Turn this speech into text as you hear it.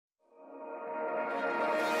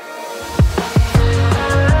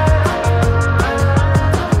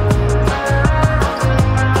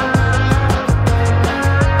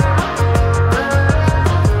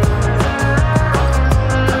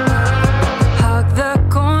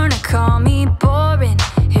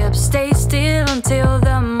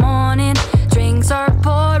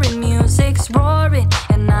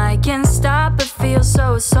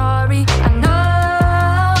story. I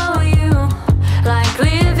know you like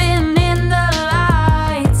living in the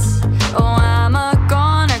lights. Oh, I'm a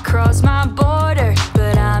goner, cross my border,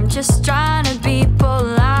 but I'm just trying to be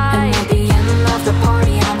polite. And at the end of the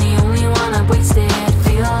party, I'm the only one that wasted.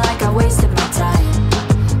 Feel like I wasted my time,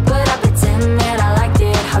 but I pretend that I liked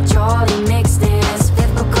it. How Charlie mixed this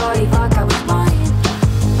fifth Bacardi vodka with mine.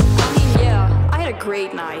 I mean, yeah, I had a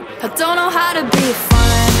great night. I don't know how to be fun.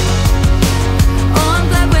 Oh, I'm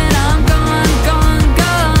glad when I'm gone, gone,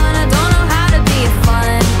 gone. I don't know how to be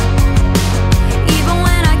fun. Even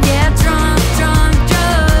when I get drunk, drunk,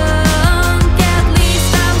 drunk. At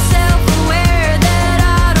least I'm self-aware that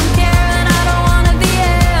I don't care and I don't wanna be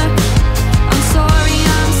here. I'm sorry,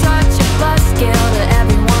 I'm such a buzzkill to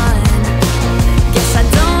everyone. Guess I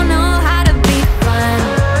don't know how to be fun.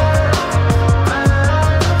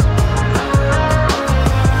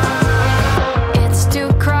 It's too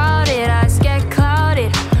crowded, eyes get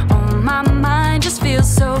clouded. Oh, my mind just feels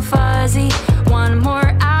so fuzzy. One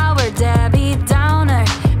more hour, Debbie Downer.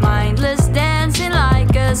 Mindless dancing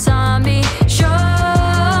like a zombie.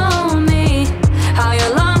 Show me how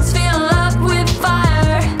your lungs fill up with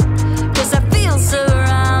fire. 'Cause I feel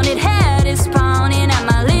surrounded, head is pounding and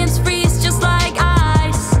my lips freeze just like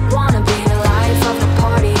ice. Wanna be the life of the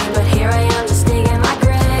party, but here I am just digging my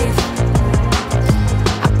grave.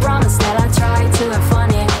 I promise that I try to have fun,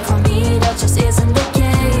 and for me that just isn't the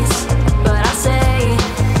case. But I say,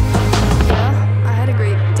 yeah, I had a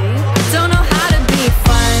great day. I don't know how to be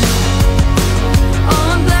fun. Oh,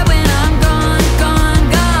 I'm glad when I'm gone, gone,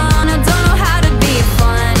 gone. I don't know how to be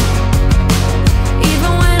fun.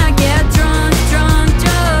 Even when I get drunk, drunk,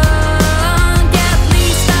 drunk. At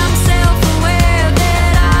least I'm self-aware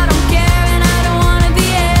that I don't care and I don't wanna be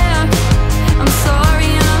here. I'm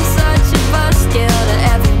sorry, I'm such a buzzkill to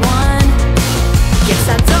everyone. Guess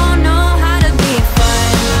I don't know how to be fun.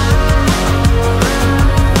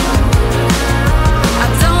 I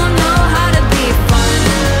don't know how to be fun.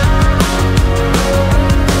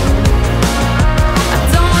 I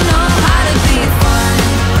don't know how to be fun.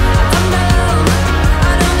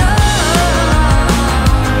 I don't know.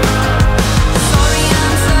 Sorry,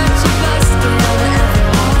 I'm such a buzzkill to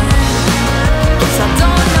everyone. Guess I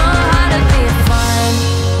don't know how to be fun.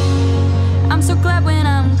 I'm so glad when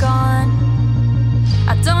I'm gone.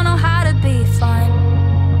 I don't know how to be fun.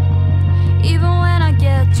 Even when I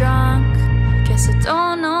get drunk. Guess I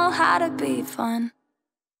don't know how to be fun.